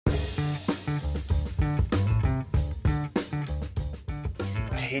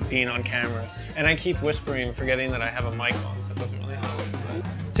hate being on camera. And I keep whispering, forgetting that I have a mic on, so it doesn't really help.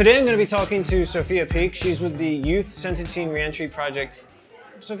 Today I'm going to be talking to Sophia Peake. She's with the Youth Sentencing Reentry Project.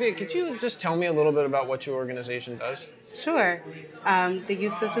 Sophia, could you just tell me a little bit about what your organization does? Sure. The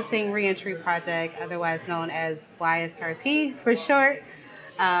Youth Sentencing Reentry Project, otherwise known as YSRP for short,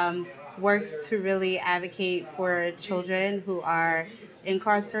 works to really advocate for children who are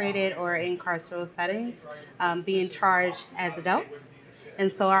incarcerated or in carceral settings being charged as adults.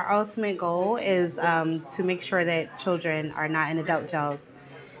 And so our ultimate goal is to make sure that children are not in adult jails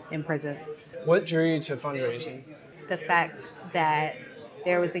in prisons. What drew you to fundraising? The fact that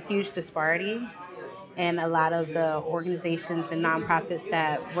there was a huge disparity in a lot of the organizations and nonprofits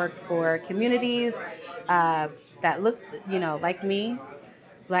that work for communities that look, like me,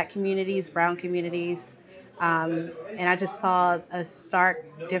 Black communities, brown communities, and I just saw a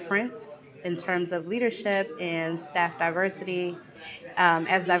stark difference in terms of leadership and staff diversity.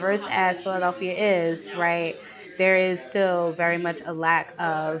 As diverse as Philadelphia is, right, there is still very much a lack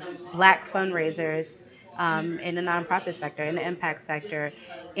of Black fundraisers in the nonprofit sector, in the impact sector.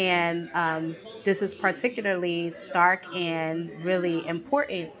 And this is particularly stark and really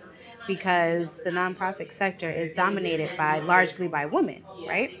important because the nonprofit sector is dominated largely by women,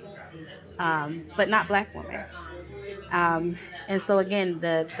 right? But not Black women. And so again,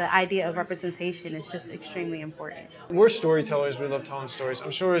 the idea of representation is just extremely important. We're storytellers, we love telling stories.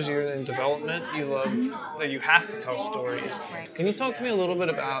 I'm sure as you're in development, you love that you have to tell stories. Right. Can you talk to me a little bit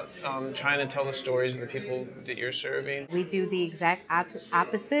about trying to tell the stories of the people that you're serving? We do the exact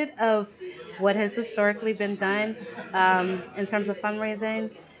opposite of what has historically been done in terms of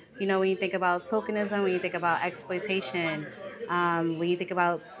fundraising. You know, when you think about tokenism, when you think about exploitation, when you think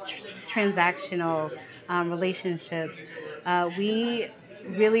about transactional relationships, we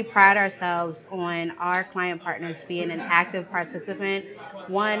really pride ourselves on our client partners being an active participant,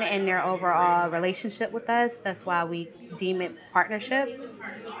 one, in their overall relationship with us. That's why we deem it partnership.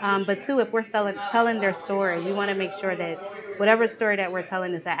 But two, if we're telling their story, we want to make sure that whatever story that we're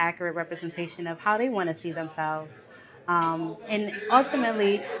telling is an accurate representation of how they want to see themselves. And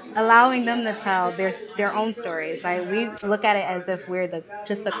ultimately allowing them to tell their own stories. Like, we look at it as if we're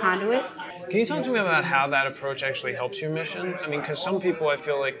just the conduits. Can you talk to me about how that approach actually helps your mission? I mean, because some people, I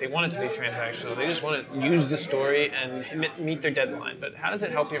feel like they want it to be transactional. They just want to use the story and meet their deadline. But how does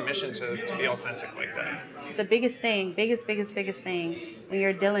it help your mission to be authentic like that? The biggest thing, biggest thing, when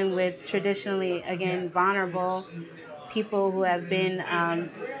you're dealing with traditionally, again, vulnerable people who have been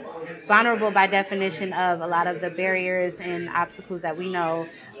vulnerable by definition of a lot of the barriers and obstacles that we know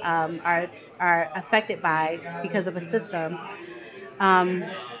are affected by because of a system.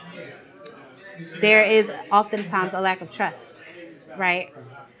 There is oftentimes a lack of trust, right?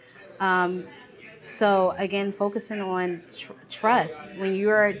 So again, focusing on trust. When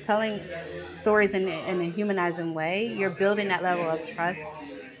you're telling stories in a humanizing way, you're building that level of trust,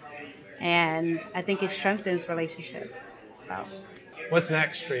 and I think it strengthens relationships. So, What's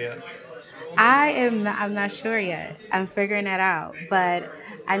next for you? I'm not sure yet. I'm figuring that out, but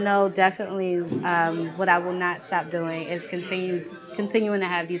I know definitely what I will not stop doing is continuing to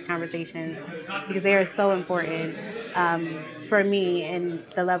have these conversations because they are so important for me and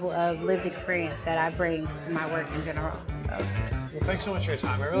the level of lived experience that I bring to my work in general. So. Well, thanks so much for your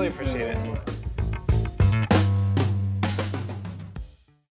time. I really appreciate it.